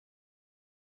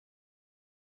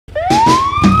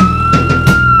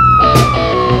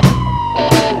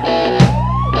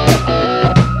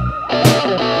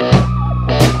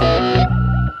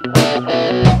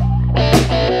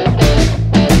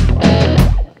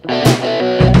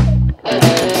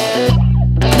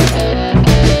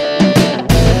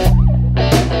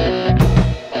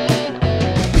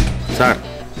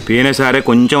పోయినసారే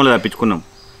కొంచెంలో తప్పించుకున్నాం.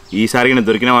 ఈసారి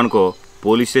దొరికినాం అనుకో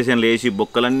పోలీస్ స్టేషన్లో వేసి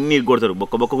బొక్కలన్నీ కొడతారు.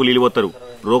 బొక్కకు నీళ్ళు పోతారు,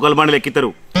 రోకల బండ్లు ఎక్కిస్తారు.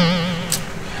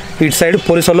 ఇటు సైడ్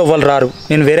పోలీసు వాళ్ళు వాళ్ళు రారు.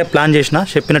 నేను వేరే ప్లాన్ చేసిన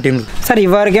చెప్పిన టీం. సార్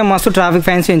ఇవరికే మస్తు ట్రాఫిక్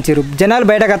ఫైన్స్ పెంచారు. జనాలు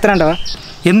బయటకు వస్తారంటవా?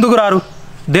 ఎందుకు రారు?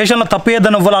 దేశంలో తప్పు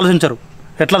చేద్దని ఎవ్వరు ఆలోచించరు.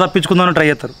 ఎట్లా తప్పించుకుందామని ట్రై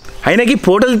చేస్తారు. అయినాకి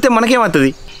ఫోటోలు ఇస్తే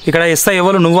మనకేమవుతుంది? ఇక్కడ ఎస్ఐ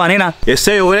ఎవరు నువ్వు అనేనా?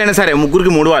 ఎస్ఐ ఎవరైనా సరే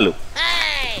ముగ్గురికి 3 వాళ్ళు.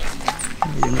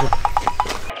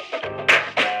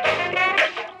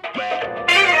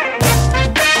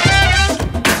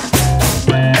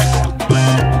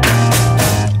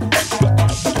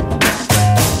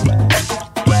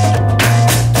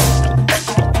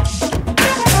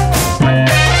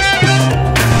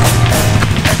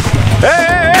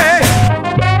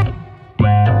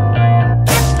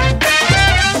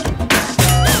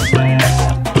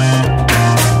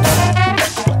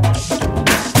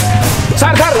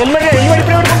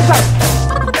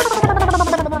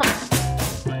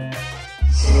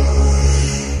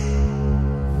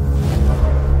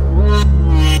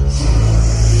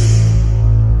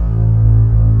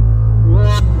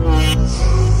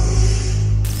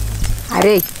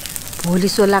 అరే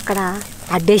పోలీసు వాళ్ళు అక్కడ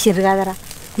అడ్డేసారు కదరా,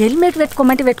 హెల్మెట్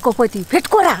పెట్టుకోమంటే పెట్టుకోపోతే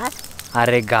పెట్టుకోరా.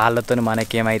 అరే గాళ్ళతో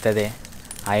మనకేమవుతుంది?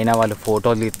 అయినా వాళ్ళు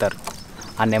ఫోటోలు తీస్తారు.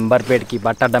 ఆ నెంబర్ ప్లేట్కి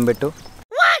బట్టడ్డం పెట్టు.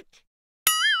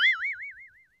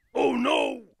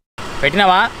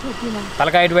 పెట్టినావా?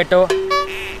 తలకాయ ఇటు పెట్టు.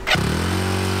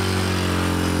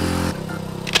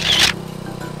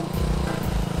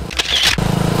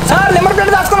 సార్ నెంబర్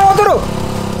ప్లేట్ దాచుకొని పోతురు.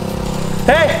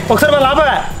 ఒకసారి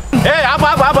లాభా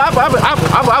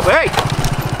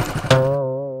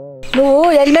నువ్వు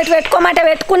హెల్మెట్ పెట్టుకోమంటే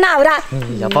పెట్టుకున్నావురా.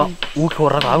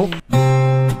 ఊర్రా కాదు.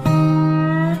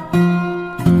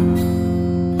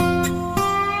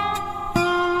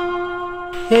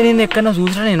 నేను ఎక్కడన్నా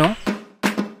చూసినా నేను.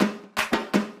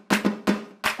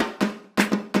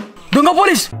 దొంగ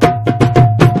పోలీస్!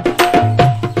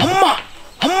 అమ్మా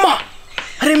అమ్మా!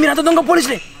 అరే మీరంతా దొంగ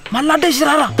పోలీసులే, మళ్ళీ అడ్డేసి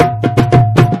రారా.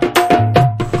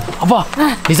 అబ్బా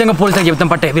నిజంగా పోలీసులకు చెప్తాం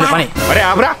పట్టే వీళ్ళ పని. అరే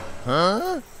ఆబ్రా,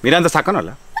 మీరంతా సక్కన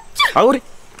వాళ్ళ అవురి.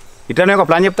 ఇట్లానే ఒక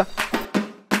ప్లాన్ చెప్తా.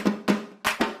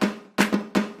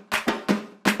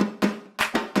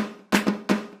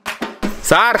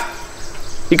 సార్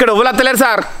ఇక్కడ ఎవరు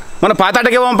సార్, మన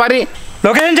పాతాటకే పంపారి.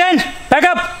 Location change,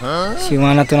 pack up.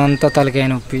 శివానతో అంతా తలకాయ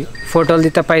నొప్పి. ఫోటోలు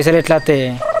తీస్తే పైసలు ఎట్లా వస్తాయి?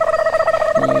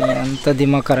 అంత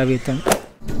దిమాగ్ ఖరాబ్ అవుతాడు.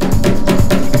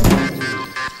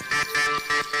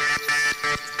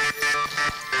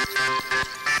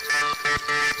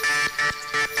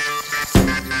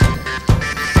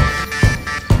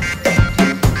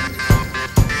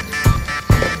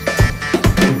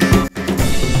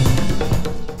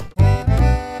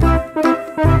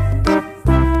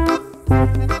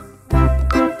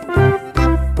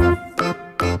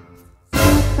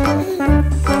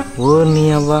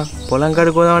 పొలం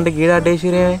కడుకోదామంటే గీడ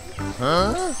అడ్డేసిరే.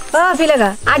 పిల్లగా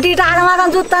అటు ఇటు ఆగమాగం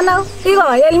చూస్తున్నావు. ఇగో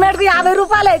హెల్మెట్కి 50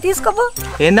 రూపాయలే తీసుకోపో.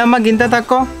 ఏందమ్మా గింత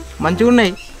తక్కువ? మంచిగా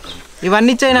ఉన్నాయి.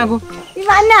 ఇవన్నీ ఇచ్చాయి నాకు.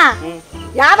 ఇవన్నా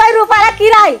 50 రూపాయల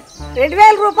కిరాయి,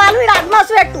 2000 రూపాయలు ఇక్కడ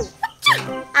అడ్వాన్స్ పెట్టు.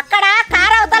 అక్కడ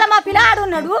కారు అవతల మా పిల్లాడు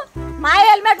ఉన్నాడు. మా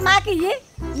హెల్మెట్ మాకి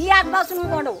నీ అడ్వాన్స్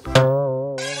నువ్వు ఉండవు.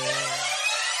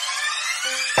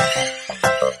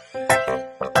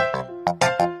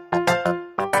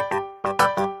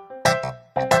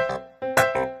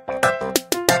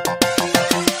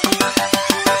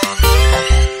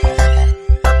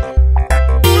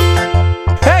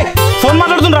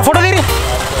 ఫోటో తీరి.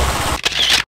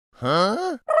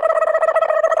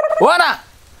 ఓనా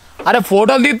అరే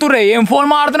ఫోటోలు తీస్తుర్రే, ఏం ఫోన్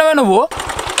మాడుతున్నావే నువ్వు?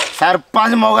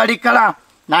 సర్పంచ్ మొగాడి ఇక్కడ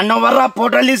నన్ను వర్రా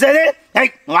ఫోటోలు తీసేది.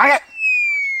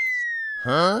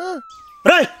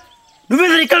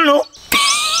 నువ్వేది ఇక్కడ? నువ్వు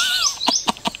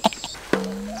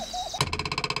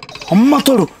అమ్మ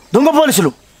తోడు దొంగ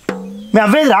పోలీసులు మీ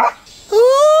అవ్వేదిరా.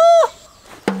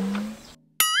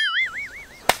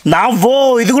 నావో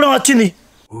ఇది కూడా వచ్చింది.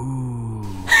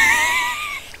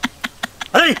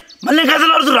 అరే మళ్ళీ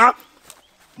కథలు ఆడుతురా.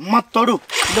 అమ్మ తోడు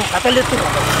కథలు ఎత్తురా.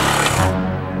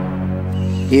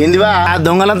 ఏందివా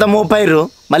దొంగలంతా మోపాయిర్రు,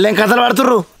 మళ్ళీ ఏం కథలు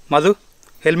ఆడుతుర్రు? మధు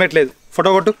హెల్మెట్ లేదు,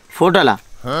 ఫోటో కొట్టు. ఫోటోలా?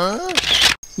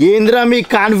 ఏందిరా మీ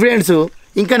కాన్ఫిడెన్స్?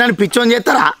 ఇంకా నన్ను పిచ్చోని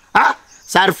చేస్తారా?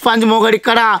 సర్పంచ్ మొగడి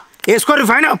ఇక్కడ వేసుకోరు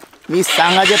ఫైన్. మీ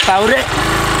సంగతి చెప్తావురే.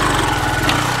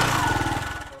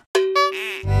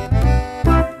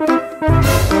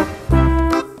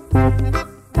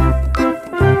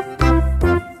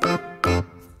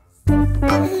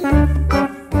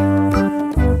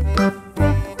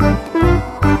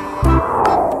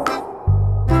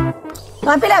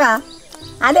 పిల్లగా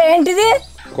అదేంటిది?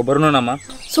 కొబ్బరి నూనెమ్మా.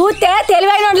 చూస్తే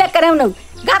తెలివైన లెక్కనే ఉన్నావు.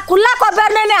 గా కుల్లా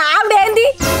కొబ్బరి నూనె ఆవిడేంది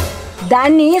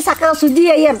దాన్ని చక్కగా శుద్ధి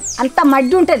చెయ్యరు అంత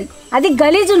మడ్డి ఉంటుంది అది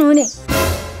గలీజు నూనె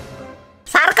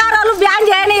సర్కారు వాళ్ళు బ్యాన్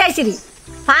చేయని చేసిరి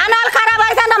పానాలు ఖరాబ్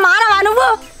అవుతాన్న మానవా నువ్వు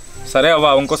సరే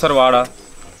అవ్వ ఇంకోసారి వాడా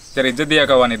జర ఇజ్జత్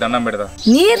దియాకవ్వ నీ దండం పెడతా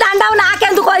నీ దండం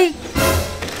నాకెందుకోయి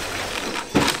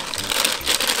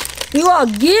ఇగో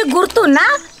గీ గుర్తున్నా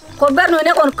కొబ్బరి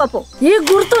నూనె కొనుక్కపో ఈ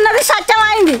గుర్తున్నది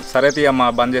సత్యమైంది సరే తీయమ్మా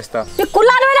బంద్ చేస్తా ఈ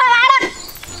కుల్లా నూనె వాడ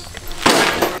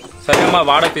సరే అమ్మా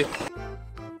వాడతి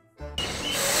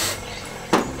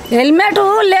హెల్మెట్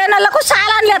లేనోళ్ళకు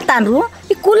సాలాన్లు ఎత్తాను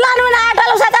ఈ కుల్లా నూనె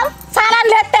ఆటోలు సతం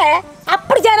సాలాన్లు ఎత్తే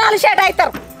అప్పుడు జనాలు షేట్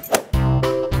అవుతారు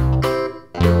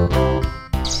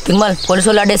తిరుమల్ పోలీసు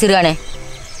వాళ్ళు అడ్డేసిరు కానీ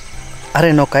అరే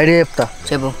నువ్వు ఐడియా చెప్తా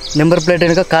చెప్పు నెంబర్ ప్లేట్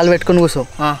వెనుక కాలు పెట్టుకుని కూర్చో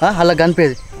అలా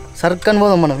కనిపేది సర్కని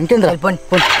పోదాం మనం ఇంకేంద్రా పోనీ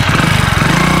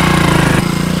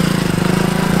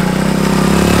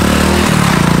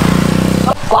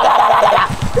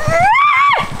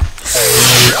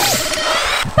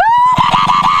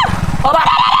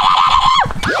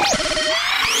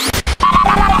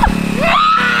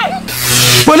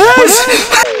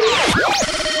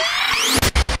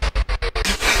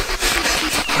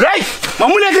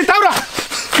మమ్మల్ని ఎక్కిస్తావురా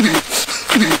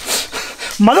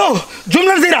మధు జూమ్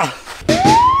తీరా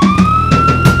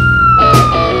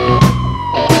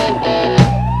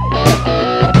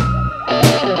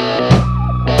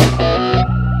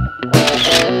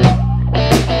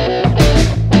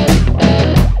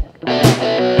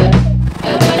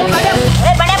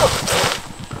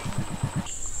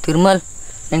తిరుమల్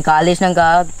నేను కాల్ చేసినాక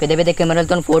పెద్ద పెద్ద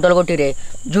కెమెరాలతో ఫోటోలు కొట్టిరే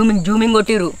జూమింగ్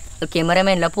కొట్టిరు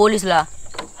కెమెరామెన్లా పోలీసులా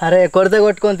అరే కొడితే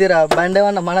కొట్టుకొని తీరా బండి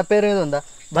ఏమన్నా మన పేరు మీద ఉందా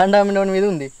బండి అమ్మినోడి మీద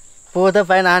ఉంది పోతే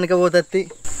పైన ఆనక పోతుంది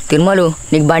తిరుమలు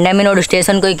నీకు బండి అమ్మినోడు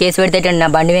స్టేషన్కి పోయి కేసు పెడితే నా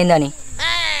బండి పోయిందని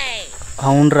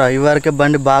అవునరా ఇవరకే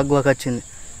బండి బాగా వచ్చింది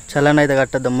చల్లన్ అయితే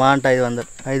కట్టద్దాం మా అంటే 500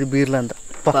 5 బీర్లు అంతా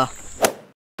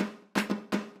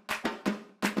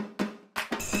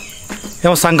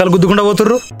ఏమో సంకలు గుద్దుకుంటా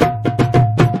పోతుర్రు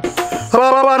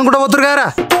అనుకుంటా పోతురు గారా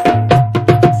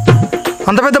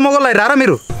అంత పెద్ద మొగోళ్ళు రారా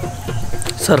మీరు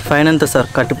సార్ ఫైన్ ఎంత సార్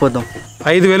కట్టిపోదాం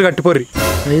 5,000 కట్టిపోర్రి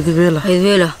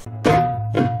 5,000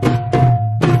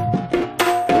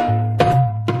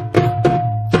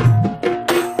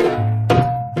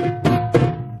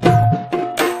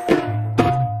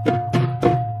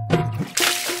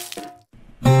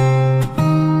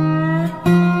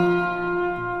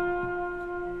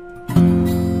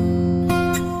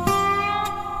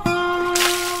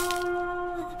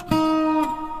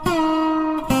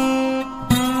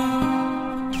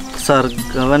 సార్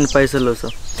అవన్నీ పైసలు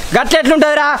సార్ గట్ల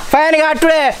ఎట్లుంటుందిరా ఫైన్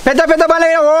కట్టుడే పెద్ద పెద్ద బండ్ల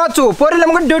మీద పోవచ్చు పొర్రెలు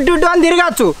అమ్ముకుంటే డుడ్డు అని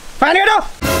తిరగచ్చు ఫైన్ కట్టు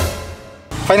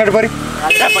ఫైన్ కట్టిపోరి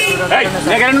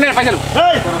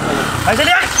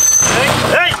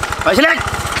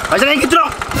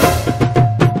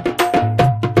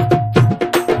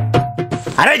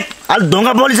అరే వాళ్ళు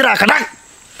దొంగ పోలీసురా అక్కడ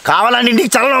కావాలని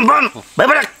ఇంటికి చల్లని పంపాను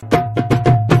భయపడ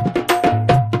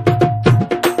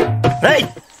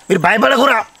మీరు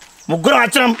భయపడకురా ముగ్గురం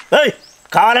వచ్చినాం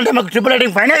కావాలంటే మాకు ట్రిపుల్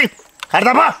రేటింగ్ ఫైన్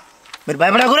కడతామా మీరు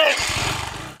భయపడకురే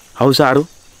అవు సారు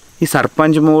ఈ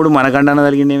సర్పంచ్ మూడు మనకండన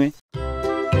జరిగిందేమే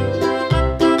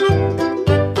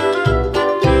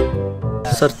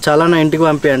సార్ చాలా నా ఇంటికి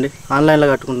పంపించండి ఆన్లైన్లో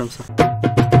కట్టుకుంటాం సార్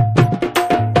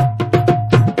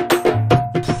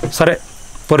సరే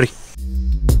పొర్రి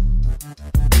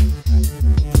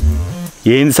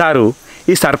ఏంది సారు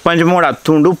ఈ సర్పంచ్ మూడు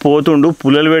అత్తుండు పోతుండు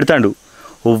పుల్లలు పెడతాడు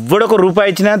ఒవ్వడొక రూపాయి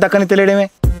ఇచ్చినా దక్కని తెలియడమే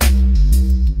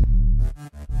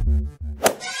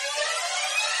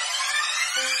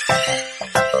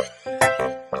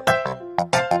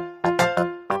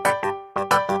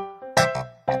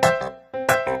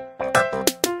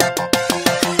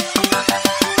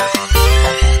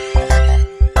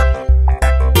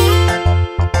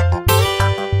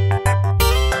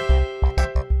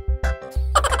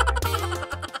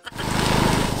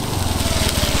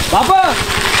బాపా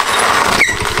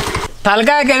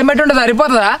తలకాయకి హెల్మెట్ ఉంటే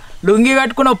సరిపోతుందా లుంగి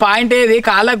కట్టుకున్న పాయింట్ ఏది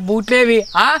కాళ్ళకి బూట్లేవి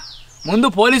ముందు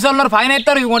పోలీసు వాళ్ళు ఫైన్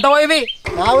ఎత్తారు ఇవి కొంటపోయేవి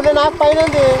నాకు పైన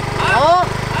ఉంది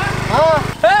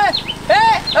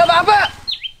బాబా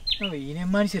ఈయనేం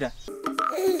మనిషిరా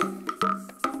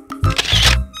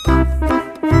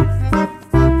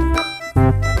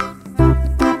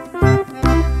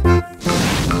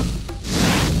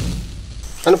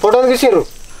అని ఫోటోలు తీసిర్రు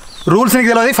రూల్స్ నీకు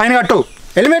తెలియదు ఫైన్ కట్టు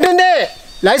హెల్మెట్ ఉంది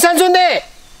లైసెన్స్ ఉంది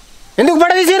ఎందుకు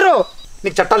పడ తీసిర్రు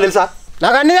నీకు చట్టాలు తెలుసా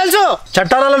నాకు అన్ని తెలుసు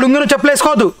చట్టాలలో లుంగిను చెప్పులు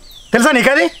వేసుకోవద్దు తెలుసా నీకు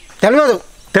అది తెలియదు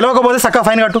తెలియకపోతే చక్కగా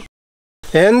ఫైన్ కట్టు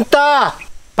ఎంత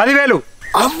 10,000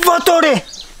 అవ్వతోడే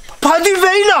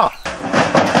 10,000 10,000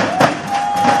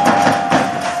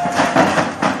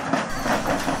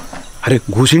 అరే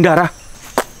కూసిండారా?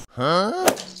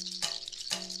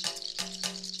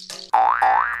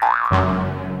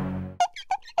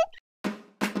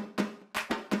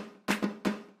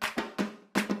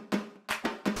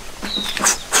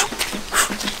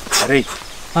 అరే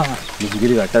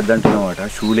లుంగిలు కట్టద్దంటున్నావాట,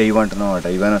 షూలు వేయమంటున్నావాట,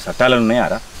 ఇవైనా చట్టాలు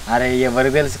ఉన్నాయారా? అరే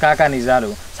ఎవరికి తెలుసు కాక నిజాలు,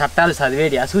 చట్టాలు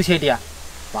చదివేటియా చూసేటియా?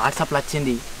 వాట్సాప్లో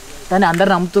వచ్చింది, దాన్ని అందరు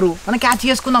నమ్ముతురు, మనం క్యాచ్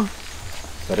చేసుకుందాం.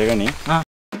 సరే కానీ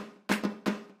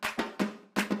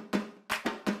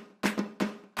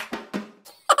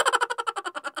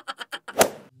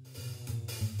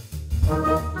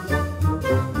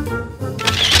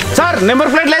సార్ నెంబర్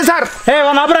ప్లేట్ లేదు సార్.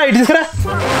 నాపరా ఇటు తీసుకురా.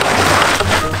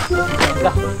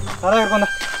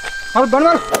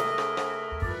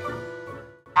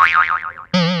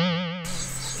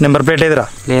 నెంబర్ ప్లేట్ లేదురా?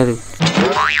 లేదు.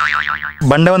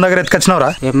 బండి దగ్గర ఎత్తుకొచ్చినావురా?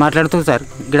 ఏం మాట్లాడుతుంది సార్?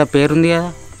 ఇక్కడ పేరుంది కదా,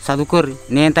 చదువుకోర్రి.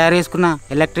 నేను తయారు చేసుకున్నా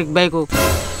ఎలక్ట్రిక్ బైకు.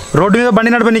 రోడ్డు మీద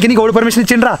బండి నడప నీకు ఎవడు పర్మిషన్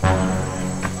ఇచ్చిండ్రా?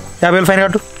 50,000 ఫైన్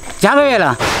కట్టు.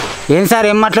 50,000? ఏం సార్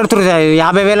ఏం మాట్లాడుతుర్రు సార్?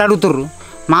 50,000 అడుగుతుర్రు.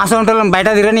 మాసం ఉంటారు బయట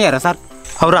తిరగనియారా సార్?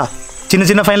 అవురా, చిన్న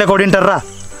చిన్న ఫైన్లకు ఒకటి వింటారా?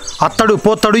 అత్తడు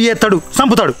పోతాడు ఎత్తాడు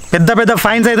చంపుతాడు. పెద్ద పెద్ద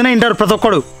ఫైన్స్ అయితేనే వింటారు ప్రతి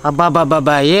ఒక్కడు.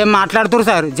 అబ్బాబ్బాబ్బా ఏం మాట్లాడుతురు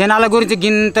సార్? జనాల గురించి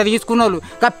గింత తీసుకున్న వాళ్ళు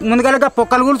ముందుగా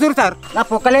పొక్కలు కూర్చురు సార్. ఆ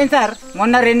పొక్కలేంటి సార్?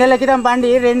 మొన్న 2 నెలల క్రితం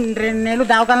బండి 2 నెలలు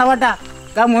దావకాల పడ్డా.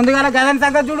 ముందుగా గదని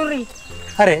సంగతి చూడుర్రి.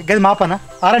 అరే గది మా పన,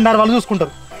 6 వాళ్ళు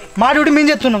చూసుకుంటారు. మా డ్యూటీ మేము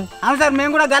చేస్తున్నాం. అవును సార్,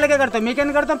 మేము కూడా గాలికే కడతాం.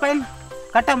 మీకెందుకు కడతాం? పైన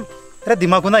కట్టాం. అరే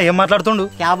దిమాకుందా? ఏం మాట్లాడుతుండు?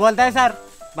 క్యా బోల్తాయి సార్?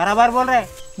 బరాబర్ బోల్ రే.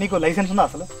 నీకు లైసెన్స్ ఉందా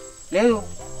అసలు? లేదు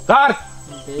సార్.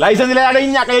 లైసెన్స్ లేదా?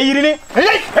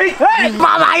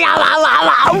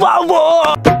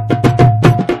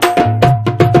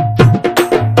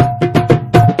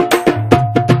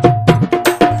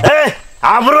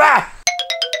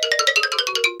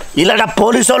 ఇలాట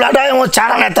పోలీసు వాళ్ళట ఏమో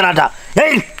చాలా ఎత్తారట.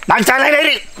 నాకు చాలా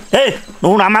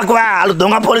నువ్వు నమ్మకు, వాళ్ళు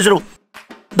దొంగ పోలీసులు.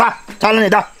 దా చాలా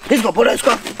దా తీసుకో, ఫోటో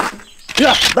తీసుకో.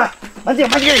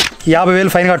 50,000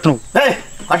 ఫైన్ కట్టు నువ్వు.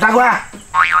 కట్టాకువా,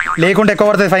 లేకుంటే ఎక్కువ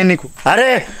పడుతుంది ఫైన్ నీకు. అరే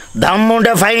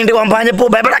దమ్ముంటే ఫైన్ ఇంటికి పంపని చెప్పు,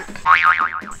 భయపడ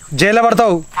జైల్లో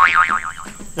పడతావు.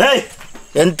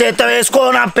 ఎంత ఎత్త వేసుకో,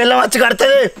 నా పిల్ల వచ్చి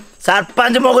కడుతుంది.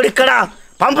 సర్పంచ్ మొగుడు ఇక్కడ,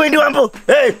 పంపు ఇంటికి పంపు.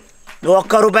 నువ్వు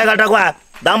 1 రూపాయి కట్టకువా,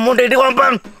 దమ్ముంటే ఇంటికి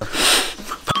పంపాను.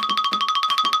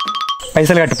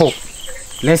 పైసలు కట్టిపో.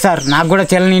 లేదు సార్, నాకు కూడా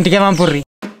చెల్లని ఇంటికే పంపుర్రి.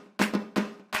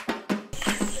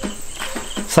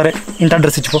 సరే ఇంటి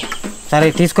అడ్రస్ ఇచ్చిపో. సరే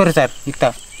తీసుకోరు సార్, ఇస్తా.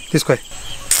 తీసుకో.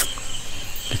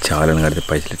 చాలా కడితే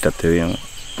పైసలు ఇట్టేవి ఏమో,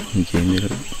 ఇంకేం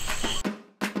తెలియదు.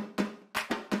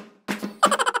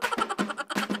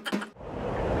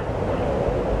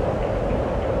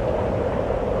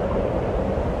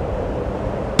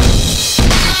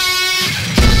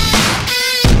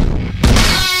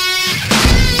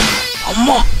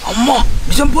 అమ్మా అమ్మా,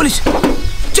 నిజం పోలీస్.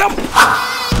 జంప్.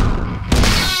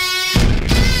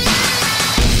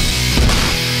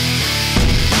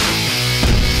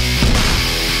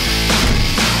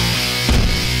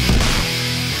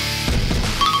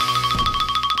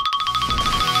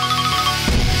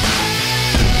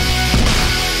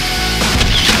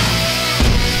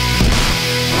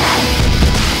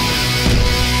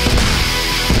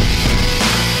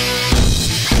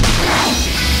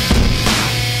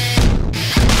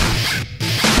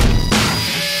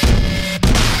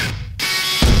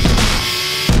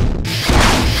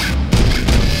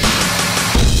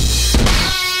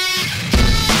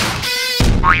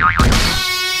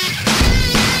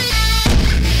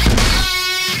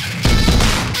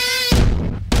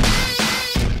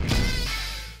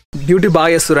 డ్యూటీ బాగా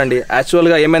చేస్తారండి.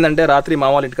 యాక్చువల్గా ఏమైందంటే రాత్రి మా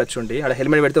వాళ్ళ ఇంటికి వచ్చి ఉండి అక్కడ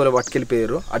హెల్మెట్ పెడితే వాళ్ళు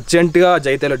పట్టుకెళ్ళిపోయారు. అర్జెంటుగా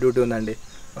జగిత్యాల డ్యూటీ ఉందండి.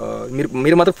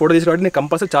 మీరు మాత్రం ఫోటో తీసి నేను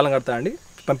కంపల్సరీ చాలా కడతా అండి,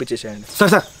 పంపించేసేయండి.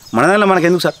 సార్ మన దానిలో మనకి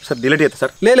ఎందుకు సార్ డిలీట్ చేస్తా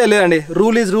సార్? లేదండి,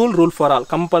 rule is rule for all.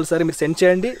 Compulsory మీరు సెండ్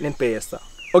చేయండి, నేను పే చేస్తా.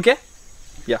 Okay,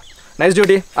 yeah, nice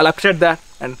duty, I'll appreciate that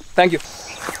and thank you.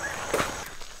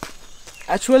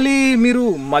 Actually మీరు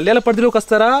మల్యాల పరిధిలోకి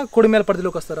వస్తారా, కొడిమేల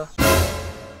పరిధిలోకి వస్తారా?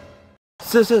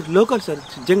 Sir local sir,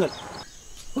 jungle.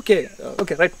 Okay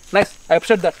right, nice, I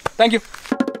appreciate that, thank you.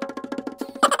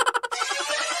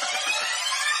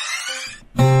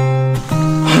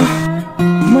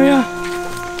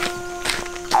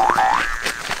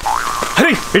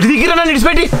 అరే ఎటు దిగిరా నన్ను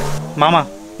ఇడిచిపెట్టి? మామ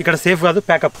ఇక్కడ సేఫ్ కాదు,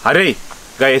 ప్యాకప్. అరే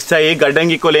ఎస్ఐ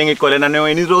గడ్డంగి ఎక్కువలే నన్ను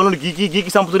ఎన్ని రోజులు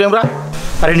గీకి చంపుతురేం రా?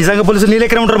 అరే నిజంగా పోలీసులు నీళ్ళు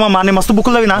ఎక్కడ ఉంటారు మామ? నేను మస్తు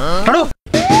బుక్కులు తవ్వినా. నడు.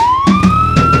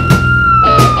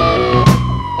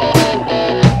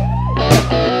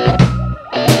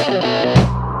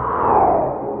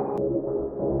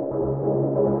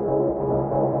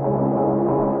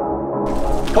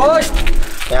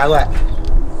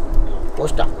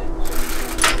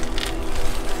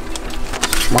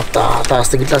 మా తాత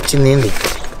ఆస్తికి ఇట్లా వచ్చింది ఏంది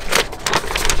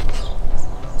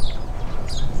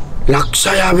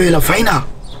 150,000 ఫైనా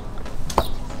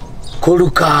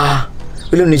కొడుకా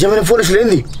వీళ్ళు నిజమైన పోలీసులు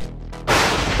ఏంది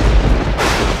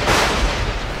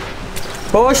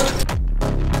పోస్ట్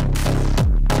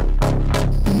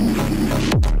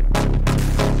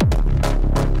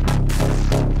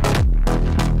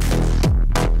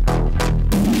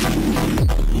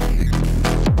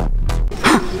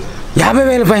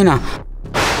 $50,000 పైన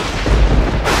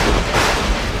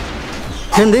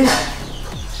ఏంది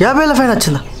 50,000 ఫైన్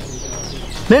వచ్చిందా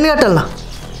నేను కట్టాలనా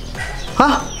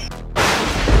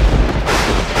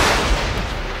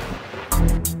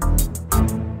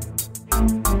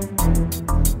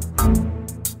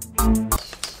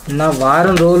నా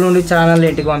వారం రోజుల నుండి ఛానల్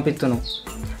ఇంటికి పంపిస్తున్నావు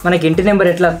మనకి ఇంటి నెంబర్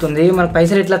ఎట్లా వస్తుంది మనకు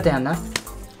పైసలు ఎట్లా వస్తాయి అన్న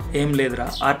ఏం లేదురా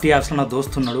ఆర్టీ ఆఫీస్లో నా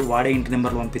దోస్తున్నాడు వాడే ఇంటి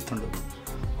నెంబర్లు పంపిస్తుండు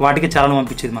వాటికి చాలా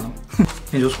పంపించేది మనం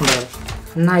నేను చూసుకుంటా కదా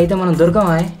అన్న అయితే మనం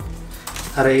దొరకమా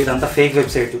అరే ఇదంతా ఫేక్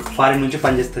వెబ్సైట్ ఫారిన్ నుంచి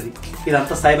పనిచేస్తుంది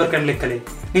ఇదంతా సైబర్ క్రైమ్ లెక్కలే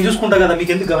నేను చూసుకుంటా కదా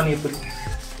మీకు ఎందుకు గమని ఇప్పుడు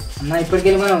అన్న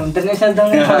ఇప్పటికెళ్ళి మనం ఇంటర్నేషనల్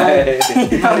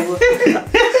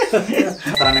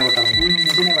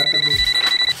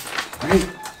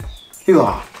ఇగో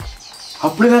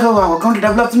అప్పుడే దాకా అకౌంట్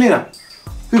డబ్బులు వస్తున్నాయిరా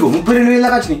ఇగో 32,000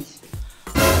 దాకా వచ్చినాయి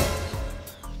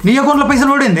నీ అకౌంట్లో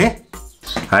పైసలు పడింది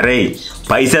అరే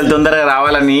పైసలు తొందరగా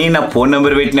రావాలని నా ఫోన్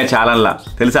నెంబర్ పెట్టిన ఛానల్లా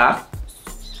తెలుసా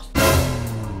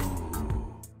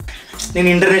నేను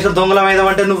ఇంటర్నేషనల్ దొంగలం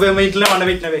అయిదామంటే నువ్వేమో ఇట్లనే వండ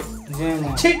పెట్టినవే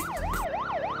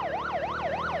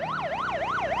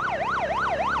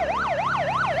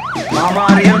మామా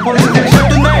రియల్ పోలీసు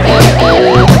తెలిసినట్టుంది